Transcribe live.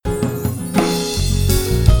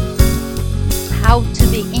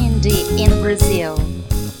Brazil,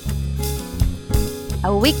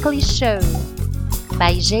 a weekly show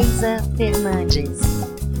by Geisa Fernandes.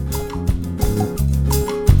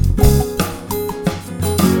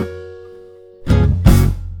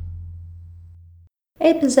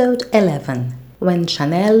 Episode 11, When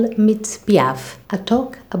Chanel Meets Piaf, a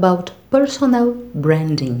talk about personal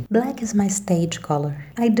branding. Black is my stage color.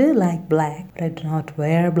 I do like black, but I do not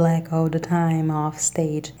wear black all the time off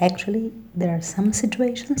stage. Actually, there are some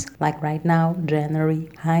situations, like right now, January,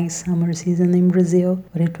 high summer season in Brazil,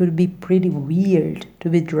 but it would be pretty weird to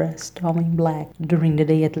be dressed all in black, during the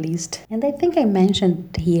day at least. And I think I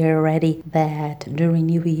mentioned here already that during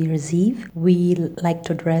New Year's Eve, we like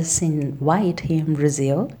to dress in white here in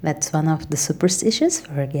Brazil. That's one of the superstitions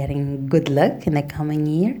for getting good luck in the coming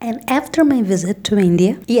year. And after my visit to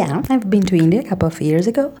India, I've been to India a couple of years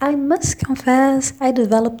ago, I must confess I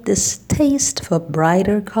developed this taste for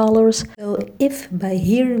brighter colors. So if by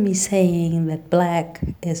hearing me saying that black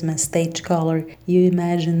is my stage color, you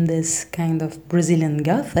imagine this kind of Brazilian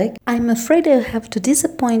Gothic, I'm afraid I'll have to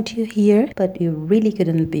disappoint you here, but you really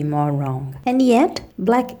couldn't be more wrong. And yet,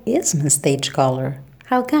 black is my stage color.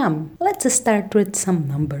 How come? Let's start with some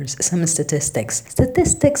numbers, some statistics.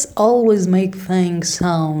 Statistics always make things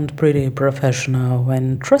sound pretty professional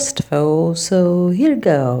and trustful, so here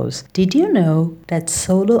goes. Did you know that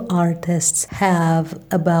solo artists have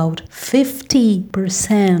about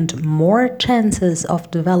 50% more chances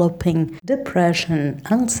of developing depression,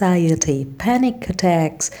 anxiety, panic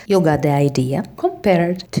attacks, you got the idea,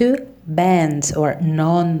 compared to bands or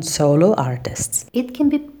non-solo artists? It can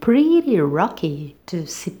be pretty rocky to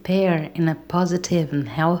separe in a positive and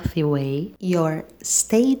healthy way your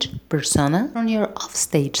stage persona from your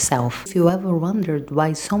offstage self. If you ever wondered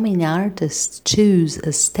why so many artists choose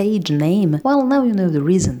a stage name, well, now you know the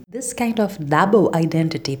reason. This kind of double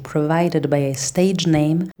identity provided by a stage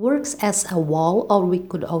name works as a wall, or we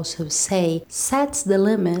could also say sets the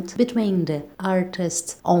limit between the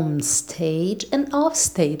artist's on stage and off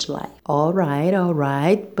stage life.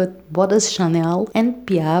 Alright, but what does Chanel and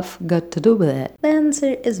Piaf got to do with it? The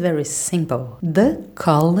answer is very simple. The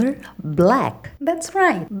color black. That's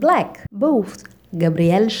right, black. Both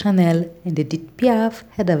Gabrielle Chanel and Edith Piaf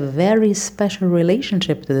had a very special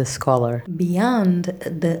relationship to this color. Beyond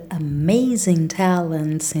the amazing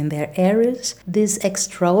talents in their areas, these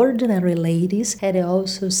extraordinary ladies had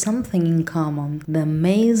also something in common: the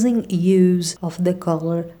amazing use of the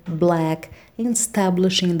color black in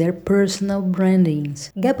establishing their personal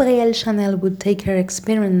brandings. Gabrielle Chanel would take her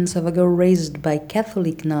experience of a girl raised by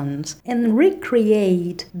Catholic nuns and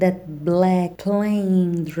recreate that black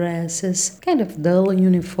plain dresses, kind of dull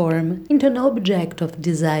uniform, into an object of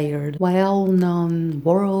desire, well known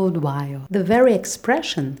worldwide. The very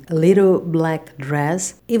expression, a little black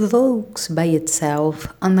dress, evokes by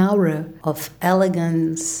itself an aura of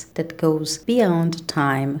elegance that goes beyond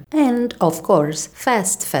time and, of course,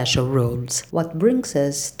 fast fashion rules. What brings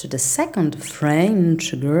us to the second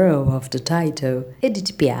French girl of the title,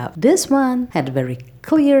 Edith Piaf. This one had very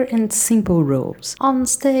clear and simple rules. On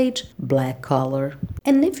stage, black color.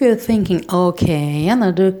 And if you're thinking, okay,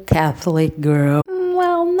 another Catholic girl,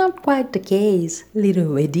 well, not quite the case.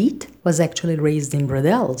 Little Edith was actually raised in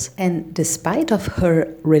Brussels, and despite of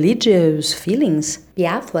her religious feelings,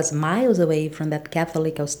 Piaf was miles away from that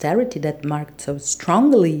Catholic austerity that marked so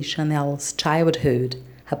strongly Chanel's childhood.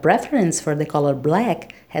 Her preference for the color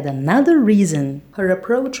black had another reason. Her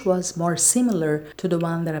approach was more similar to the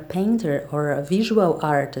one that a painter or a visual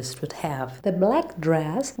artist would have. The black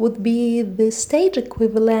dress would be the stage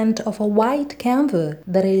equivalent of a white canvas,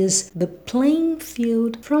 that is, the playing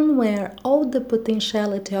field from where all the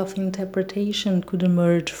potentiality of interpretation could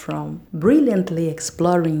emerge from. Brilliantly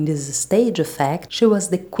exploring this stage effect, she was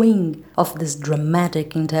the queen of this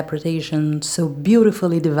dramatic interpretation so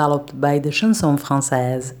beautifully developed by the chanson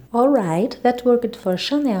française. Alright, that worked for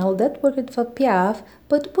Chanel, that worked for Piaf,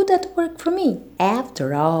 but would that work for me?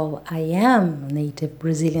 After all, I am a native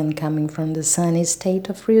Brazilian coming from the sunny state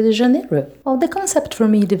of Rio de Janeiro. Well, the concept for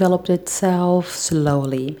me developed itself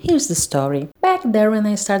slowly. Here's the story. Back there when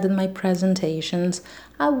I started my presentations,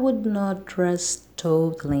 I would not dress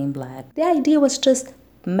totally in black. The idea was just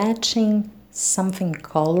matching something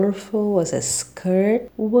colorful as a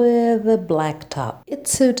skirt with a black top. It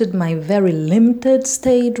suited my very limited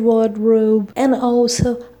stage wardrobe and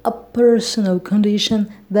also a personal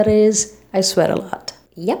condition, that is, I sweat a lot.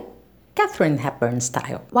 Yep, Katharine Hepburn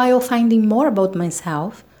style. While finding more about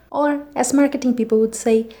myself, or as marketing people would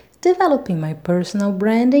say, developing my personal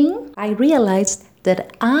branding, I realized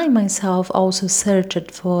that I myself also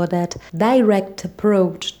searched for that direct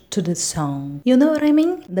approach to the song. You know what I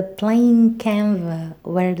mean? The plain canvas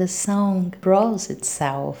where the song draws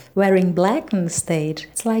itself. Wearing black on the stage,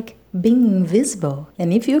 it's like being invisible.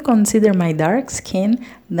 And if you consider my dark skin,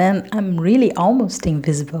 then I'm really almost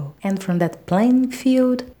invisible. And from that playing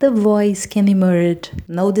field, the voice can emerge.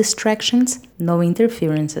 No distractions, no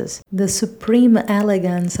interferences. The supreme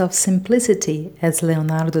elegance of simplicity, as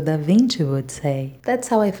Leonardo da Vinci would say. That's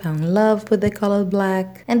how I found love with the color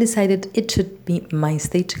black and decided it should be my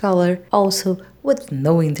stage color, also with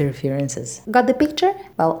no interferences. Got the picture?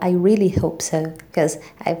 Well, I really hope so, because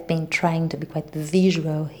I've been trying to be quite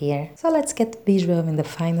visual here. So let's get visual in the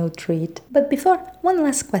final treat. But before, one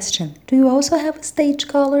last question. Do you also have a stage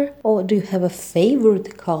color? Or do you have a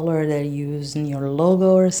favorite color that you use in your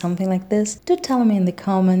logo or something like this? Do tell me in the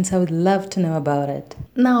comments, I would love to know about it.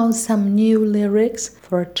 Now some new lyrics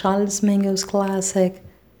for Charles Mingus classic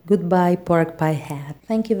Goodbye Pork Pie Hat.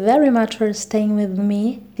 Thank you very much for staying with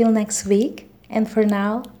me. Till next week. And for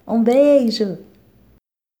now, beijo!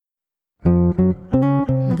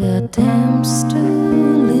 The attempts to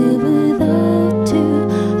live without you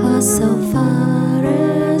are so far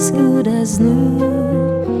as good as new.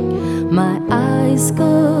 My eyes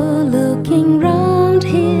go looking round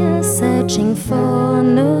here, searching for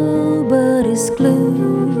nobody's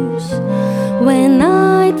clues. When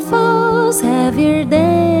night falls heavier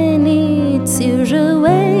than its usual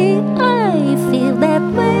way, I feel that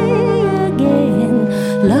way.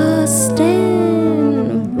 Lost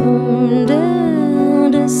and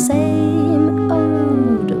wounded the same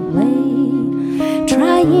old way,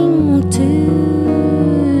 trying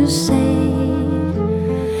to say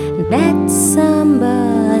that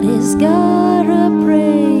somebody's gotta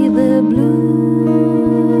pray. The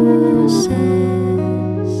blues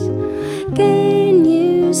says, can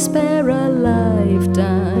you spare a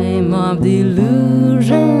lifetime of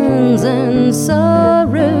delusions and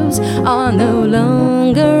sorrows are no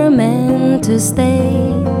longer meant to stay?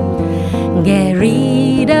 Get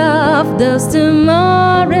rid of those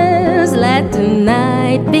tomorrows, let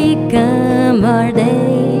tonight become our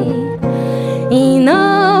day. In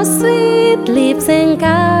all sweet lips and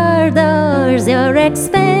corridors, your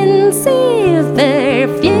expensive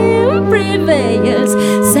perfume prevails.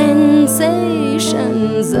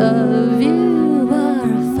 Sensations of you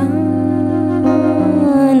are funny,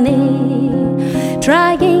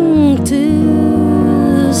 trying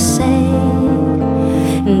to say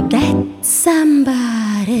that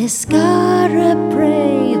somebody's gotta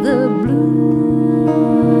pray. The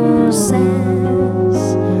blues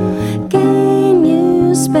says, can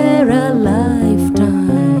you spare a lifetime?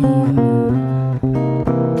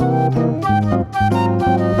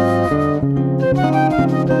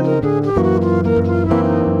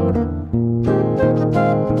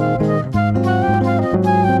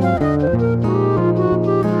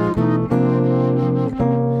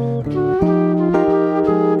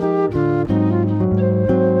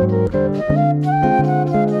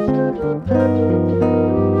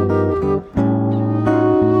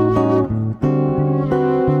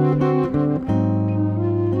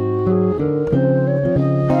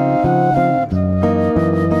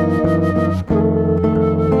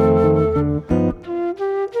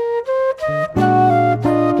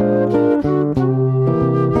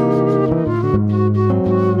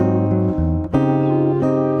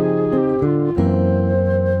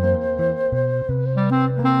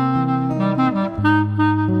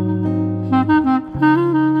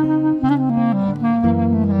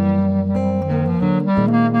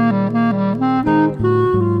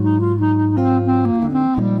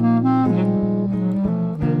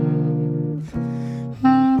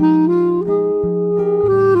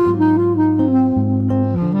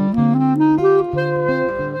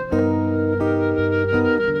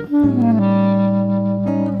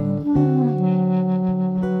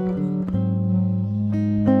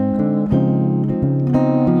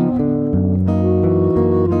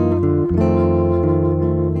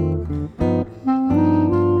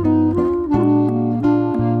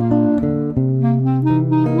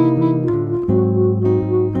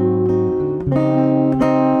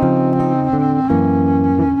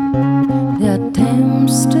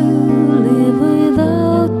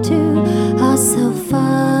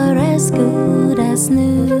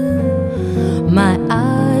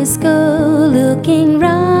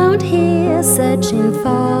 searching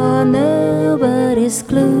for nobody's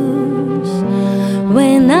clues.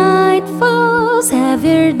 When night falls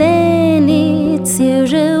heavier than its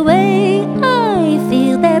usual way, I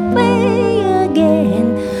feel that way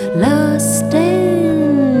again, lost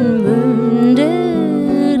and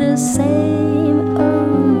wounded the same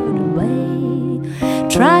old way,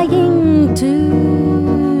 trying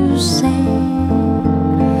to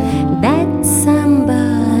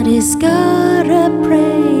somebody's gotta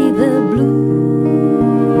pray, the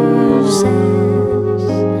blues says.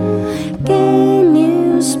 Can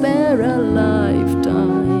you spare a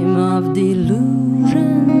lifetime of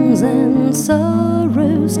delusions and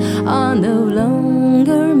sorrows are no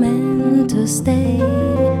longer meant to stay?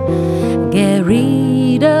 Get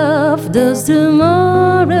rid of those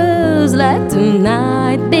tomorrows, let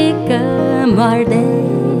tonight become our day.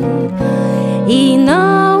 In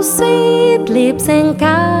all sweet lips and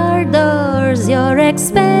car doors, your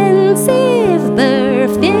expensive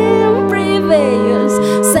perfume prevails.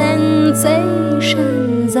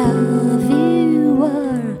 Sensations of you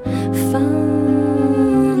are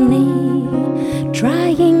funny,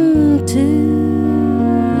 trying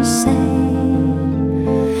to say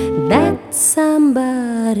that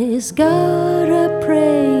somebody's gotta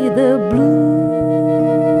pray, the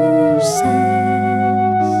blues says.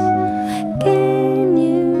 Can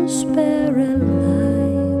you spare a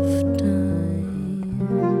lifetime?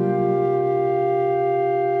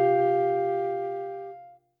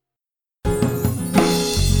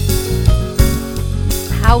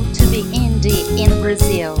 How to be indie in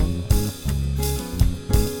Brazil.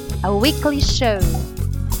 A weekly show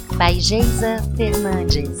by Geisa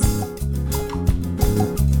Fernandes.